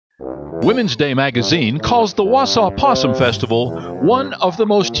Women's Day magazine calls the Wausau Possum Festival one of the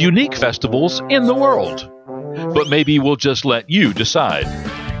most unique festivals in the world. But maybe we'll just let you decide.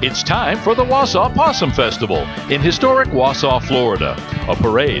 It's time for the Wausau Possum Festival in historic Wausau, Florida. A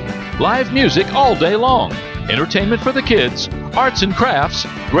parade, live music all day long, entertainment for the kids, arts and crafts,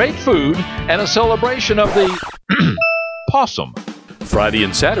 great food, and a celebration of the possum. Friday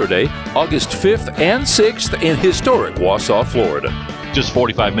and Saturday, August 5th and 6th in historic Wausau, Florida. Just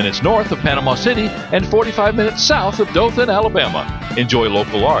 45 minutes north of Panama City and 45 minutes south of Dothan, Alabama. Enjoy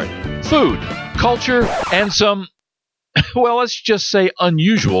local art, food, culture, and some, well, let's just say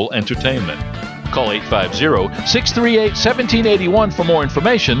unusual entertainment. Call 850-638-1781 for more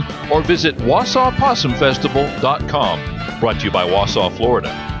information or visit WausauPossumFestival.com. Brought to you by Wausau,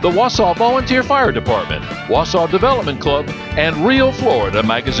 Florida, the Wausau Volunteer Fire Department, Wausau Development Club, and Real Florida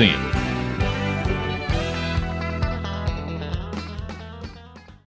Magazine.